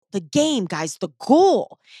the game, guys, the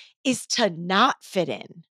goal is to not fit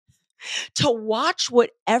in, to watch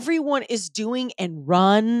what everyone is doing and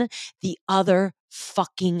run the other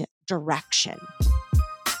fucking direction.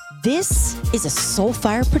 This is a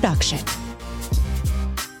Soulfire production.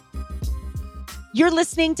 You're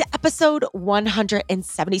listening to episode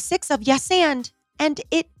 176 of Yes and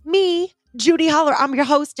it me, Judy Holler. I'm your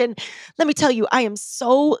host, and let me tell you, I am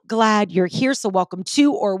so glad you're here. So welcome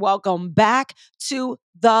to or welcome back to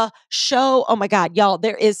the show. Oh my God, y'all,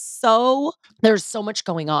 there's so much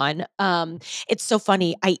going on. It's so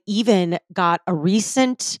funny. I even got a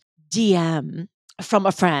recent DM from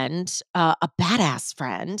a friend, a badass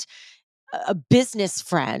friend, a business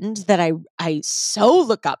friend that I so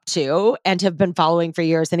look up to and have been following for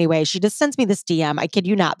years anyway. She just sends me this DM. I kid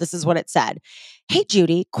you not. This is what it said. Hey,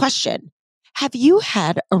 Judy, question. Have you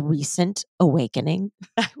had a recent awakening?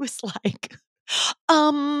 I was like,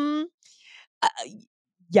 um, uh,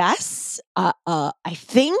 yes, I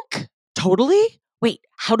think totally. Wait,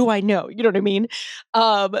 how do I know? You know what I mean?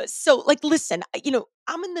 So like, listen,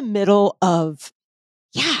 I'm in the middle of,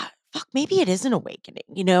 yeah, fuck, maybe it is an awakening,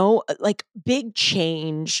 like big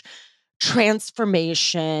change,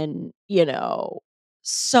 transformation,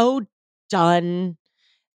 so done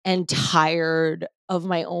and tired of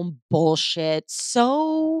my own bullshit.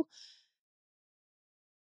 So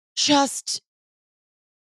just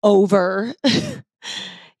over,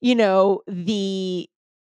 the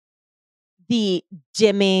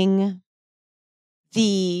dimming,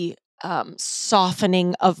 the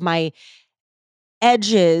softening of my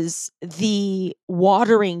edges, the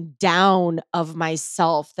watering down of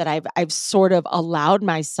myself that I've sort of allowed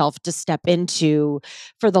myself to step into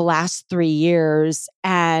for the last 3 years.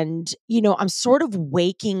 And, I'm sort of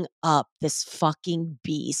waking up this fucking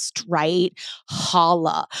beast, right?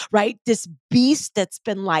 Hala, right? This beast that's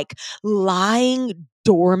been like lying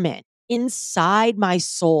dormant inside my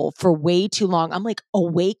soul for way too long. I'm like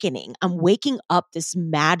awakening. I'm waking up this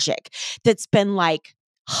magic that's been like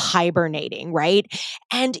hibernating, right?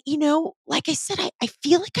 And, like I said, I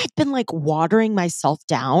feel like I've been like watering myself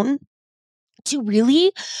down to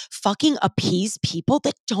really fucking appease people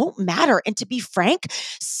that don't matter. And to be frank,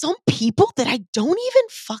 some people that I don't even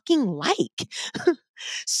fucking like.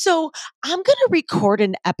 So I'm going to record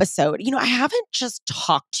an episode. I haven't just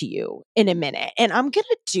talked to you in a minute, and I'm going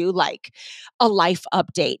to do like a life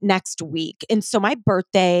update next week. And so my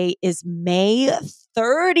birthday is May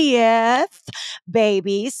 30th,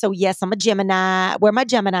 baby. So yes, I'm a Gemini. Where my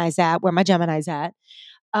Gemini's at? Where my Gemini's at?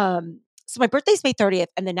 So my birthday's May 30th,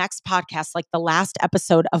 and the next podcast, like the last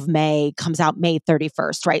episode of May, comes out May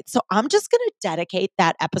 31st, right? So I'm just going to dedicate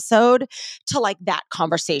that episode to like that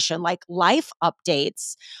conversation, like life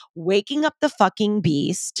updates, waking up the fucking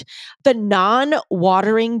beast, the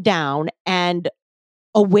non-watering down and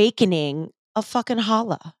awakening of fucking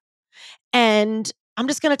Hala. And I'm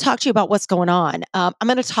just going to talk to you about what's going on. I'm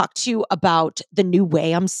going to talk to you about the new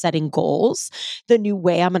way I'm setting goals, the new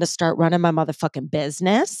way I'm going to start running my motherfucking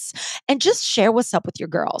business, and just share what's up with your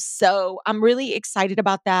girls. So I'm really excited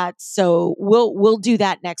about that. So we'll do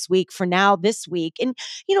that next week. For now, this week, and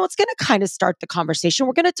it's going to kind of start the conversation.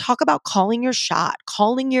 We're going to talk about calling your shot,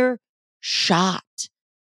 calling your shot,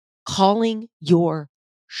 calling your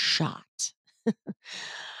shot.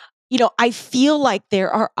 I feel like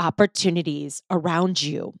there are opportunities around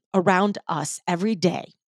you, around us every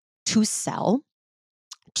day to sell,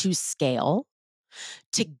 to scale,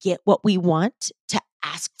 to get what we want, to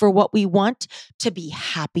ask for what we want, to be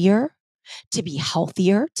happier, to be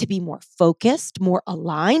healthier, to be more focused, more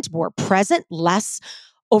aligned, more present, less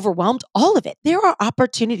overwhelmed, all of it. There are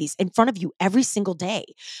opportunities in front of you every single day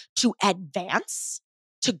to advance,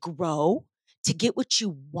 to grow, to get what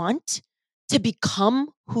you want, to become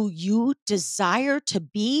who you desire to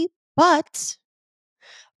be. But,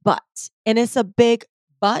 and it's a big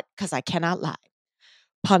but because I cannot lie,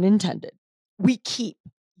 pun intended,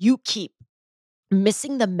 you keep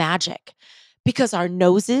missing the magic because our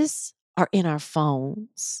noses are in our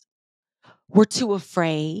phones. We're too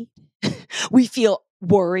afraid. We feel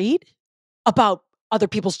worried about other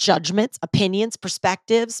people's judgments, opinions,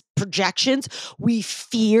 perspectives, projections. We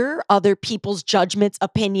fear other people's judgments,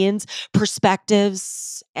 opinions,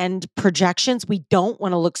 perspectives, and projections. We don't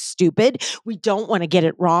want to look stupid. We don't want to get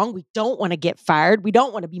it wrong. We don't want to get fired. We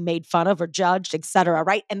don't want to be made fun of or judged, etc.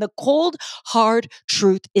 Right? And the cold, hard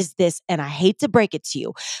truth is this, and I hate to break it to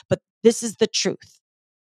you, but this is the truth.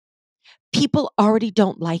 People already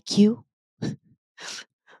don't like you.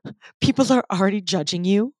 People are already judging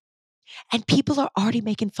you. And people are already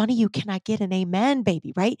making fun of you. Can I get an amen,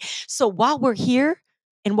 baby? Right? So while we're here,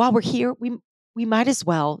 we we might as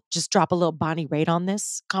well just drop a little Bonnie Raitt on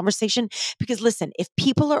this conversation because listen, if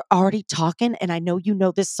people are already talking, and I know you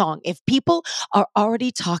know this song, if people are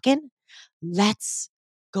already talking, let's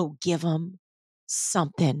go give them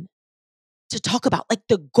something to talk about. Like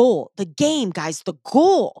the goal, the game, guys, the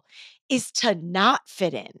goal is to not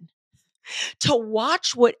fit in, to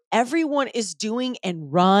watch what everyone is doing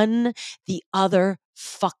and run the other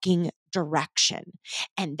fucking direction.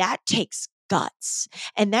 And that takes guts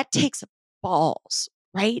and that takes balls,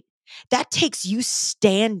 right? That takes you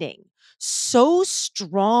standing so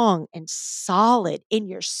strong and solid in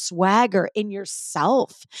your swagger, in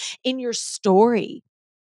yourself, in your story,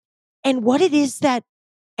 and what it is that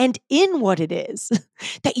and in what it is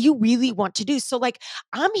that you really want to do. So like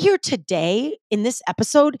I'm here today in this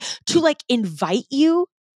episode to like invite you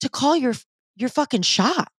to call your fucking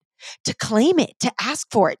shot, to claim it, to ask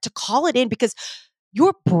for it, to call it in because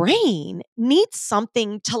your brain needs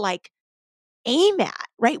something to like aim at,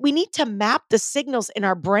 right? We need to map the signals in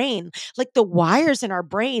our brain, like the wires in our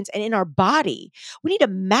brains and in our body. We need to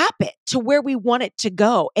map it to where we want it to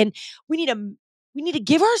go. And we need to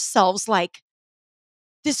give ourselves like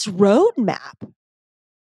this roadmap,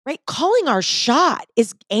 right? Calling our shot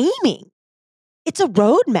is aiming. It's a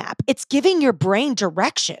roadmap. It's giving your brain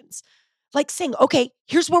directions, like saying, okay,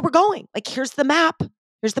 here's where we're going. Like, here's the map.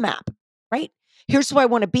 Here's the map, right? Here's who I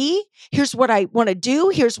want to be. Here's what I want to do.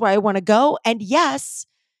 Here's where I want to go. And yes,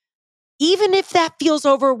 even if that feels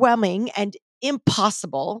overwhelming and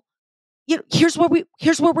impossible, here's where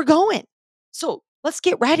we're going. So let's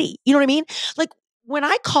get ready. You know what I mean? Like when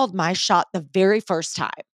I called my shot the very first time,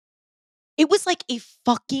 it was like a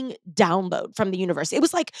fucking download from the universe. It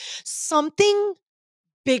was like something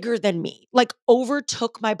bigger than me, like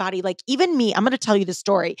overtook my body. Like even me, I'm going to tell you the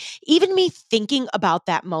story. Even me thinking about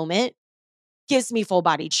that moment gives me full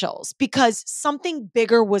body chills because something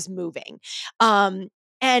bigger was moving.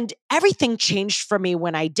 And everything changed for me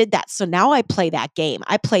when I did that. So now I play that game.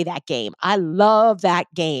 I play that game. I love that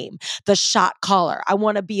game. The shot caller. I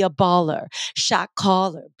want to be a baller. Shot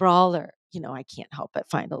caller, brawler. You know, I can't help but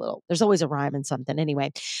find a little, there's always a rhyme in something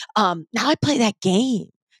anyway. Now I play that game,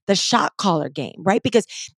 the shot caller game, right? Because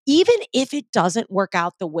even if it doesn't work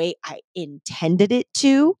out the way I intended it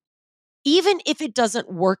to, even if it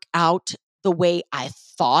doesn't work out the way I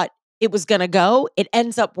thought it was going to go, it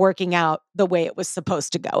ends up working out the way it was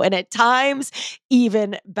supposed to go. And at times,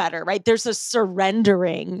 even better, right? There's a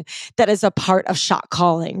surrendering that is a part of shot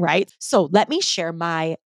calling, right? So let me share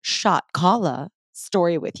my shot caller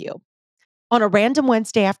story with you. On a random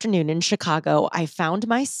Wednesday afternoon in Chicago, I found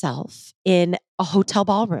myself in a hotel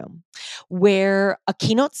ballroom where a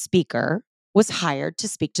keynote speaker was hired to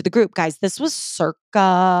speak to the group. Guys, this was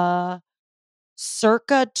circa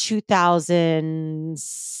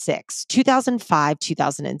 2006, 2005,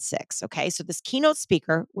 2006. Okay. So this keynote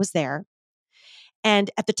speaker was there.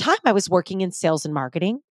 And at the time, I was working in sales and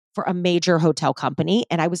marketing for a major hotel company.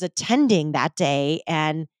 And I was attending that day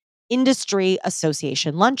an industry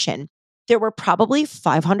association luncheon. There were probably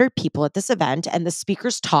 500 people at this event, and the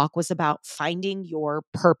speaker's talk was about finding your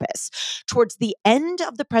purpose. Towards the end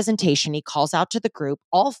of the presentation, he calls out to the group,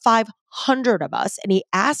 all 500 of us, and he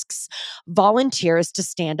asks volunteers to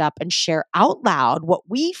stand up and share out loud what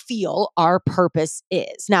we feel our purpose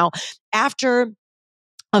is. Now, after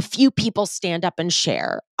a few people stand up and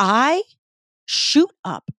share, I shoot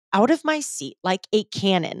up out of my seat like a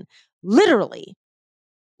cannon, literally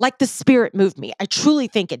like the spirit moved me. I truly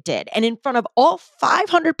think it did. And in front of all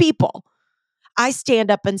 500 people, I stand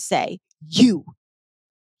up and say, you,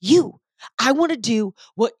 I want to do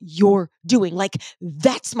what you're doing. Like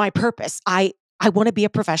that's my purpose. I want to be a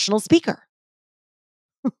professional speaker.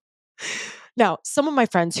 Now, some of my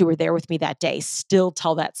friends who were there with me that day still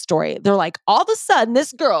tell that story. They're like, all of a sudden,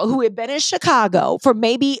 this girl who had been in Chicago for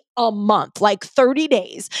maybe a month, like 30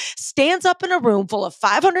 days, stands up in a room full of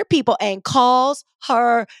 500 people and calls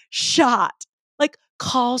her shot. Like,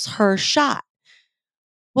 calls her shot.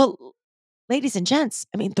 Well, ladies and gents,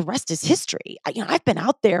 I mean, the rest is history. I've been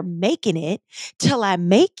out there making it till I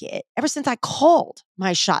make it ever since I called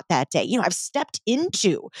my shot that day. I've stepped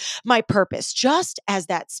into my purpose just as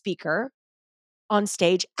that speaker on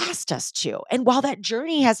stage asked us to. And while that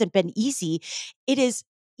journey hasn't been easy, it has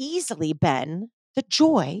easily been the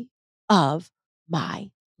joy of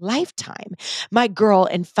my lifetime. My girl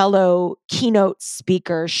and fellow keynote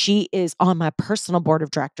speaker, she is on my personal board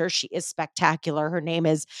of directors. She is spectacular. Her name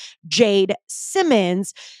is Jade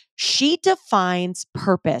Simmons. She defines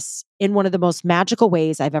purpose in one of the most magical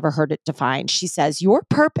ways I've ever heard it defined. She says, your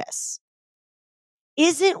purpose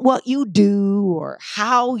isn't what you do or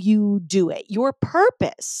how you do it. Your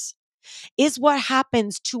purpose is what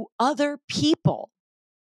happens to other people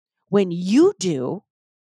when you do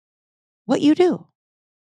what you do.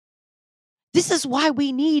 This is why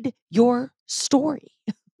we need your story.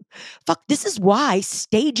 Fuck, this is why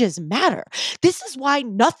stages matter. This is why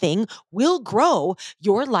nothing will grow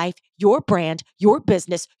your life, your brand, your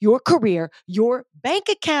business, your career, your bank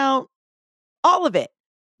account, all of it.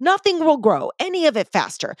 Nothing will grow any of it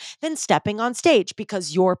faster than stepping on stage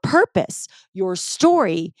because your purpose, your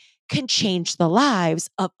story can change the lives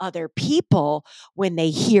of other people when they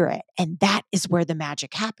hear it. And that is where the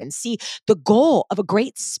magic happens. See, the goal of a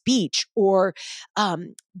great speech or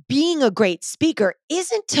being a great speaker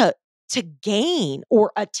isn't to gain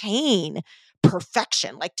or attain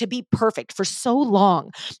perfection, like to be perfect. For so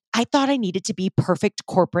long, I thought I needed to be perfect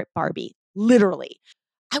corporate Barbie, literally.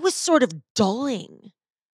 I was sort of dulling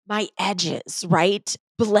my edges, right?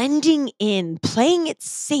 Blending in, playing it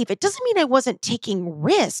safe. It doesn't mean I wasn't taking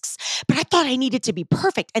risks, but I thought I needed to be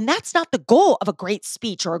perfect. And that's not the goal of a great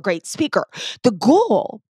speech or a great speaker. The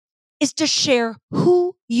goal is to share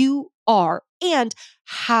who you are and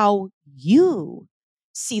how you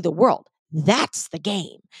see the world. That's the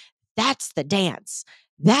game. That's the dance.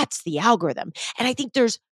 That's the algorithm. And I think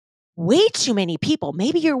there's way too many people,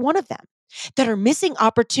 maybe you're one of them, that are missing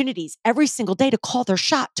opportunities every single day to call their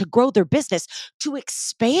shot, to grow their business, to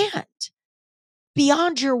expand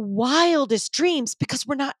beyond your wildest dreams because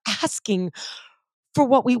we're not asking for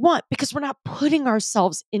what we want, because we're not putting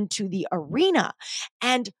ourselves into the arena.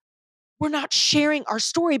 And we're not sharing our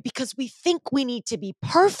story because we think we need to be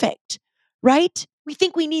perfect, right? We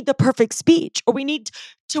think we need the perfect speech or we need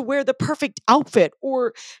to wear the perfect outfit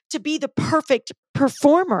or to be the perfect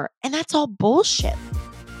performer. And that's all bullshit.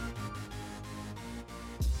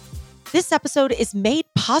 This episode is made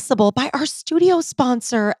possible by our studio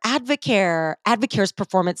sponsor, Advocare. Advocare's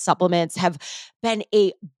performance supplements have been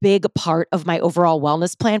a big part of my overall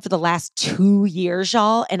wellness plan for the last 2 years,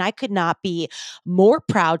 y'all. And I could not be more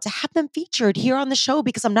proud to have them featured here on the show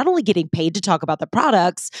because I'm not only getting paid to talk about the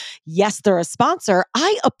products, yes, they're a sponsor.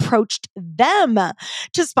 I approached them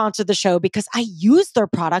to sponsor the show because I use their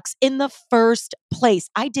products in the first place.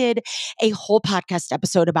 I did a whole podcast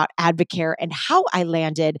episode about Advocare and how I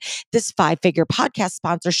landed this 5-figure podcast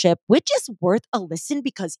sponsorship, which is worth a listen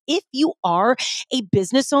because if you are a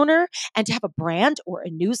business owner and to have a brand or a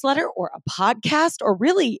newsletter or a podcast or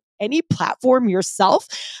really any platform yourself,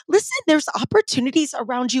 listen, there's opportunities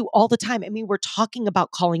around you all the time. I mean, we're talking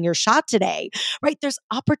about calling your shot today, right? There's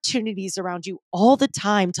opportunities around you all the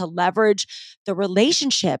time to leverage the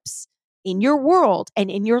relationships in your world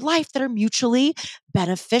and in your life that are mutually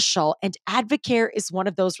beneficial. And Advocare is one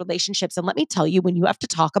of those relationships. And let me tell you, when you have to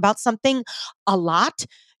talk about something a lot,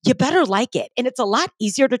 you better like it. And it's a lot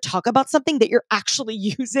easier to talk about something that you're actually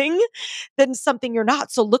using than something you're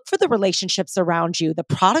not. So look for the relationships around you, the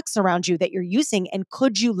products around you that you're using, and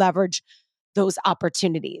could you leverage those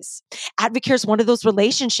opportunities? Advocare is one of those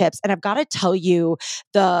relationships. And I've got to tell you,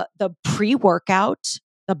 the pre-workout,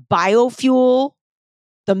 the biofuel,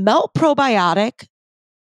 the Melt Probiotic,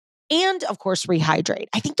 and of course, Rehydrate.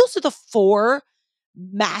 I think those are the 4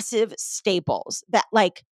 massive staples that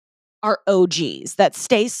are OGs that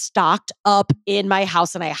stay stocked up in my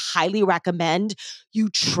house. And I highly recommend you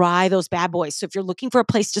try those bad boys. So if you're looking for a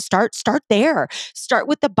place to start there. Start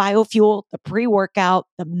with the biofuel, the pre-workout,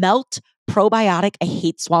 the Melt Probiotic. I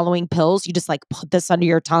hate swallowing pills. You just put this under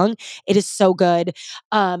your tongue. It is so good.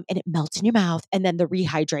 And it melts in your mouth. And then the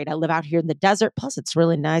Rehydrate. I live out here in the desert. Plus it's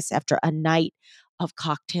really nice after a night of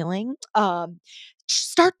cocktailing.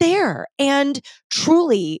 Start there. And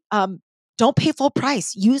truly, don't pay full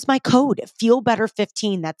price. Use my code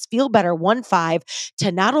FEELBETTER15. That's FEELBETTER15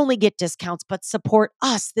 to not only get discounts, but support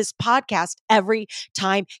us, this podcast, every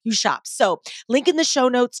time you shop. So link in the show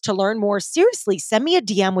notes to learn more. Seriously, send me a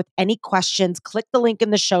DM with any questions. Click the link in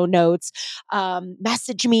the show notes.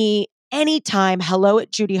 Message me anytime.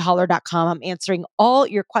 hello@judyholler.com. I'm answering all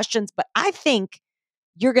your questions, but I think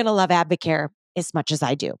you're going to love Advocare as much as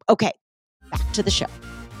I do. Okay, back to the show.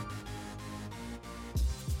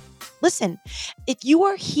 Listen, if you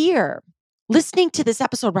are here listening to this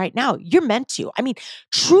episode right now, you're meant to. I mean,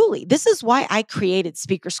 truly, this is why I created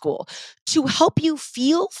Speaker School, to help you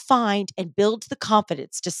feel, find, and build the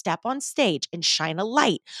confidence to step on stage and shine a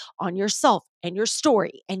light on yourself and your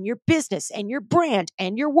story and your business and your brand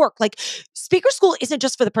and your work. Speaker School isn't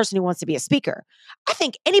just for the person who wants to be a speaker. I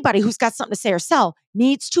think anybody who's got something to say or sell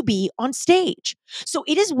needs to be on stage. So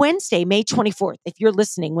it is Wednesday, May 24th, if you're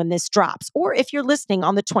listening when this drops, or if you're listening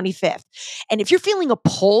on the 25th. And if you're feeling a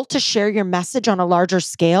pull to share your message on a larger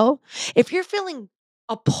scale, if you're feeling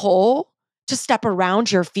a pull to step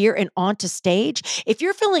around your fear and onto stage. If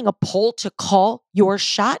you're feeling a pull to call your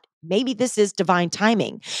shot, maybe this is divine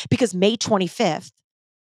timing because May 25th,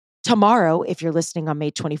 tomorrow, if you're listening on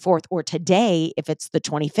May 24th, or today, if it's the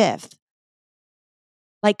 25th,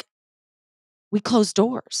 like we close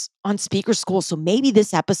doors on Speaker School. So maybe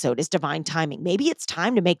this episode is divine timing. Maybe it's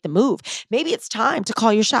time to make the move. Maybe it's time to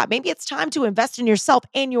call your shot. Maybe it's time to invest in yourself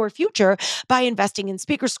and your future by investing in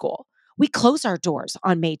Speaker School. We close our doors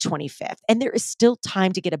on May 25th, and there is still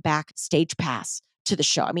time to get a backstage pass to the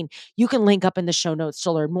show. I mean, you can link up in the show notes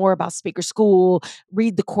to learn more about Speaker School,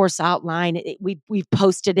 read the course outline. We've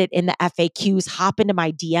posted it in the FAQs. Hop into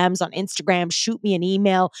my DMs on Instagram, shoot me an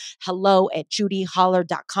email,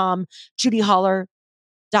 hello@judyholler.com.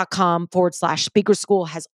 judyholler.com/speaker school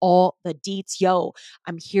has all the deets. Yo,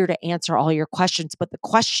 I'm here to answer all your questions. But the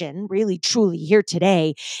question really, truly here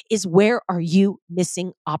today is, where are you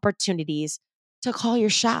missing opportunities to call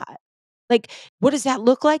your shot? Like, what does that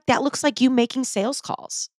look like? That looks like you making sales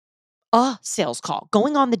calls, a sales call,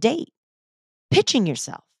 going on the date, pitching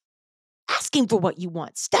yourself, asking for what you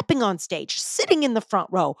want, stepping on stage, sitting in the front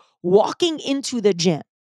row, walking into the gym,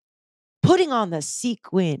 putting on the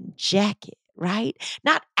sequin jacket, right?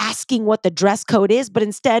 Not asking what the dress code is, but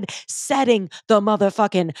instead setting the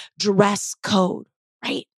motherfucking dress code,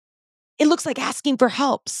 right? It looks like asking for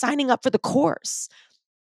help, signing up for the course,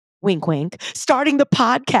 wink, wink, starting the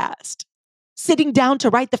podcast, sitting down to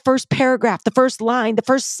write the first paragraph, the first line, the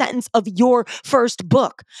first sentence of your first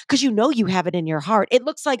book, because you know you have it in your heart. It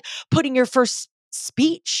looks like putting your first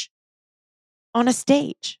speech on a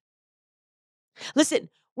stage.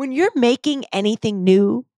 Listen, when you're making anything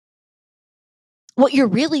new, what you're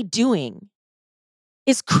really doing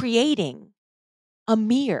is creating a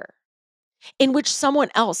mirror in which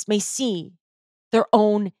someone else may see their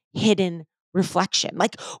own hidden reflection.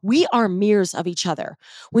 Like, we are mirrors of each other.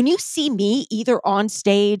 When you see me either on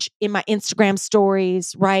stage, in my Instagram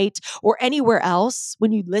stories, right, or anywhere else,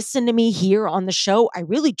 when you listen to me here on the show, I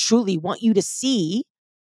really truly want you to see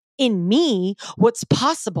in me what's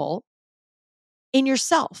possible in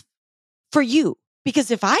yourself for you.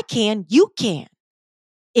 Because if I can, you can.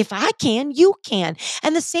 If I can, you can.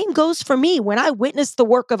 And the same goes for me. When I witness the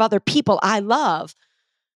work of other people I love,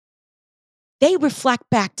 they reflect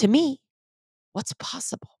back to me what's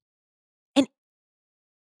possible. And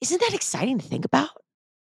isn't that exciting to think about?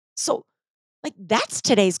 So, like, that's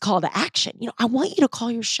today's call to action. I want you to call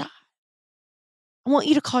your shot. I want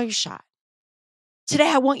you to call your shot. Today,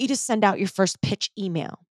 I want you to send out your first pitch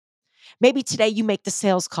email. Maybe today you make the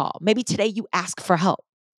sales call. Maybe today you ask for help.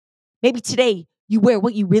 Maybe today you wear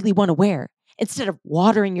what you really want to wear instead of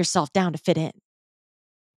watering yourself down to fit in.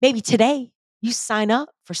 Maybe today you sign up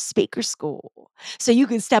for Speaker School so you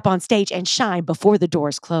can step on stage and shine before the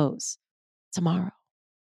doors close tomorrow.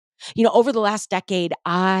 Over the last decade,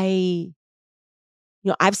 I've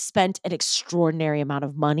spent an extraordinary amount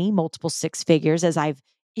of money, multiple six figures, as I've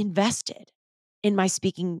invested in my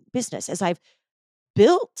speaking business, as I've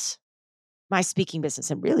built my speaking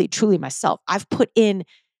business and really, truly myself. I've put in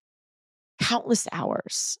countless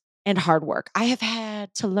hours and hard work. I have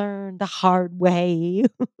had to learn the hard way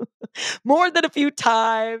more than a few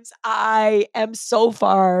times. I am so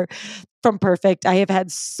far from perfect. I have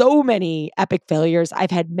had so many epic failures.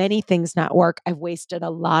 I've had many things not work. I've wasted a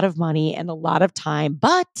lot of money and a lot of time,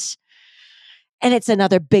 and it's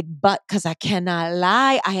another big but, because I cannot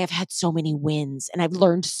lie, I have had so many wins and I've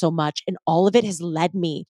learned so much, and all of it has led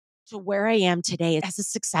me to where I am today as a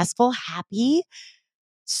successful, happy,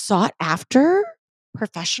 sought after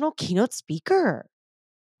professional keynote speaker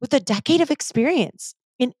with a decade of experience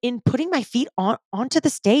in putting my feet onto the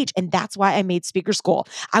stage. And that's why I made Speaker School.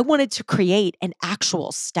 I wanted to create an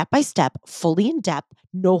actual step-by-step, fully in depth,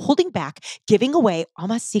 no holding back, giving away all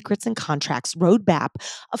my secrets and contracts roadmap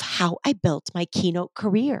of how I built my keynote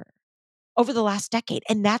career over the last decade.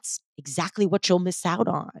 And that's exactly what you'll miss out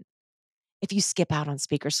on if you skip out on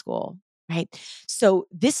Speaker School, right? So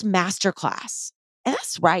this masterclass, and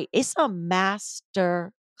that's right, it's a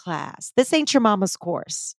master class. This ain't your mama's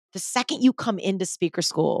course. The second you come into Speaker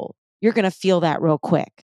School, you're going to feel that real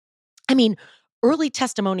quick. I mean, early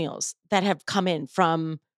testimonials that have come in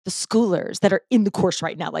from the schoolers that are in the course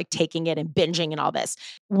right now, like taking it and binging and all this.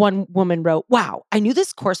 One woman wrote, "Wow, I knew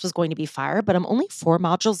this course was going to be fire, but I'm only 4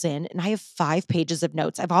 modules in and I have 5 pages of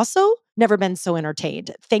notes. I've also never been so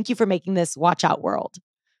entertained. Thank you for making this watch out world."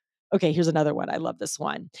 Okay, here's another one. I love this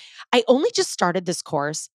one. "I only just started this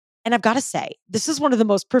course, and I've got to say, this is one of the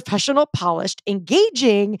most professional, polished,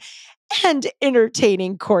 engaging, and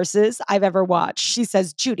entertaining courses I've ever watched. She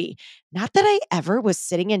says, Judy, not that I ever was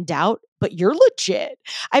sitting in doubt, but you're legit.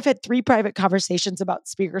 I've had 3 private conversations about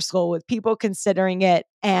Speaker School with people considering it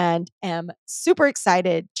and am super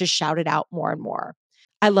excited to shout it out more and more.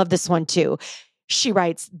 I love this one too. She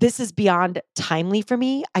writes, this is beyond timely for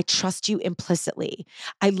me. I trust you implicitly.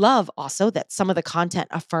 I love also that some of the content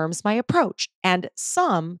affirms my approach and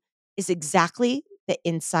some is exactly the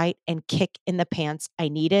insight and kick in the pants I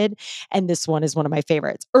needed. And this one is one of my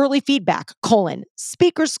favorites. Early feedback,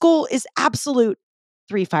 Speaker School is absolute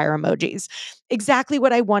 3 fire emojis. Exactly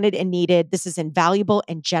what I wanted and needed. This is invaluable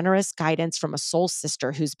and generous guidance from a soul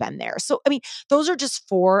sister who's been there. So, I mean, those are just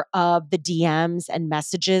 4 of the DMs and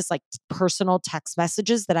messages, like personal text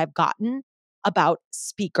messages that I've gotten about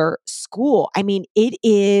Speaker School. I mean, it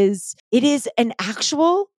is an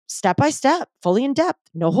actual step by step, fully in depth,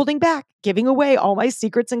 no holding back, giving away all my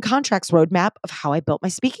secrets and contracts roadmap of how I built my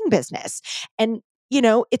speaking business. And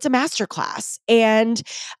it's a masterclass and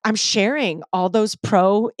I'm sharing all those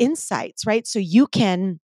pro insights, right? So you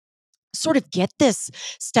can sort of get this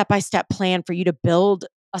step-by-step plan for you to build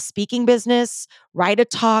a speaking business, write a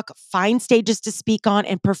talk, find stages to speak on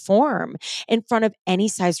and perform in front of any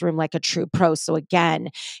size room like a true pro. So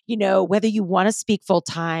again, whether you want to speak full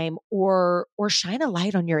time or shine a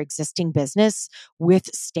light on your existing business with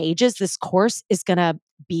stages, this course is going to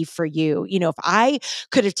be for you. If I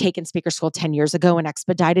could have taken Speaker School 10 years ago and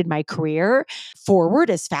expedited my career forward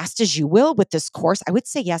as fast as you will with this course, I would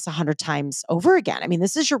say yes 100 times over again. I mean,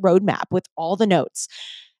 this is your roadmap with all the notes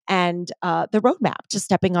and the roadmap to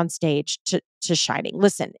stepping on stage to shining.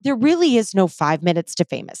 Listen, there really is no 5 minutes to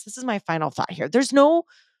famous. This is my final thought here. There's no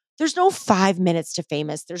 5 minutes to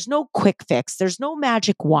famous. There's no quick fix. There's no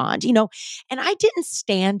magic wand, and I didn't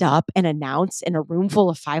stand up and announce in a room full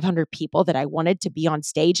of 500 people that I wanted to be on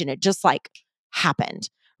stage and it just like happened,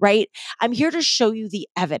 right? I'm here to show you the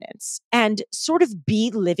evidence and sort of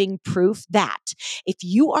be living proof that if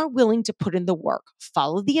you are willing to put in the work,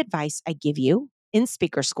 follow the advice I give you in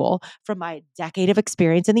Speaker School from my decade of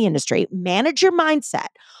experience in the industry, manage your mindset,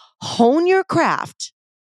 hone your craft,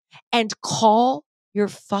 and call your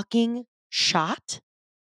fucking shot,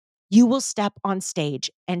 you will step on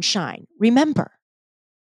stage and shine. Remember,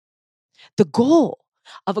 the goal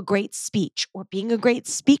of a great speech or being a great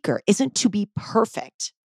speaker isn't to be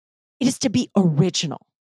perfect. It is to be original.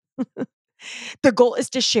 The goal is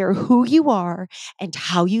to share who you are and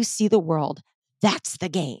how you see the world. That's the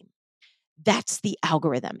game. That's the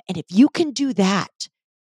algorithm. And if you can do that,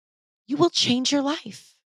 you will change your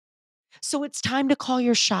life. So it's time to call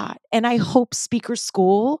your shot. And I hope Speaker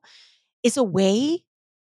School is a way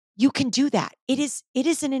you can do that. It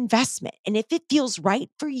is an investment. And if it feels right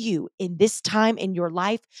for you in this time in your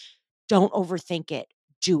life, don't overthink it.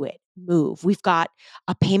 Do it. Move. We've got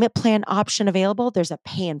a payment plan option available. There's a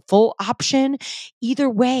pay in full option. Either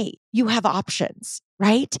way, you have options,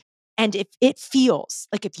 right? And if it feels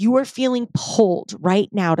like if you are feeling pulled right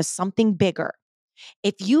now to something bigger,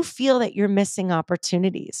 if you feel that you're missing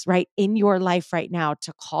opportunities, right, in your life right now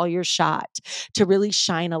to call your shot, to really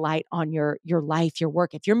shine a light on your life, your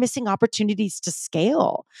work, if you're missing opportunities to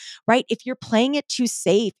scale, right? If you're playing it too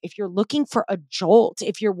safe, if you're looking for a jolt,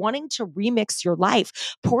 if you're wanting to remix your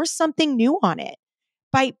life, pour something new on it.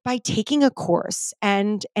 By taking a course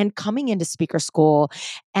and coming into Speaker School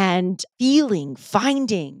and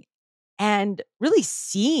finding and really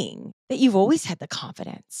seeing that you've always had the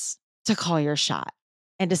confidence to call your shot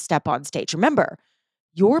and to step on stage. Remember,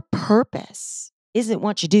 your purpose isn't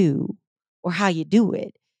what you do or how you do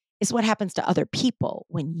it. It's what happens to other people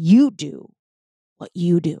when you do what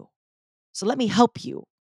you do. So let me help you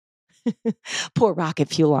pour rocket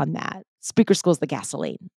fuel on that. Speaker School's the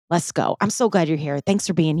gasoline. Let's go. I'm so glad you're here. Thanks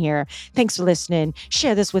for being here. Thanks for listening.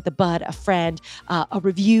 Share this with a bud, a friend. A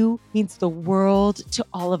review means the world to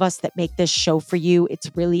all of us that make this show for you.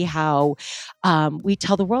 It's really how we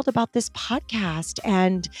tell the world about this podcast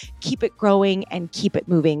and keep it growing and keep it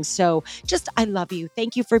moving. So I love you.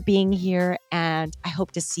 Thank you for being here. And I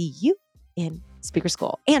hope to see you in Speaker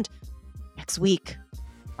School. And next week,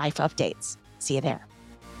 life updates. See you there.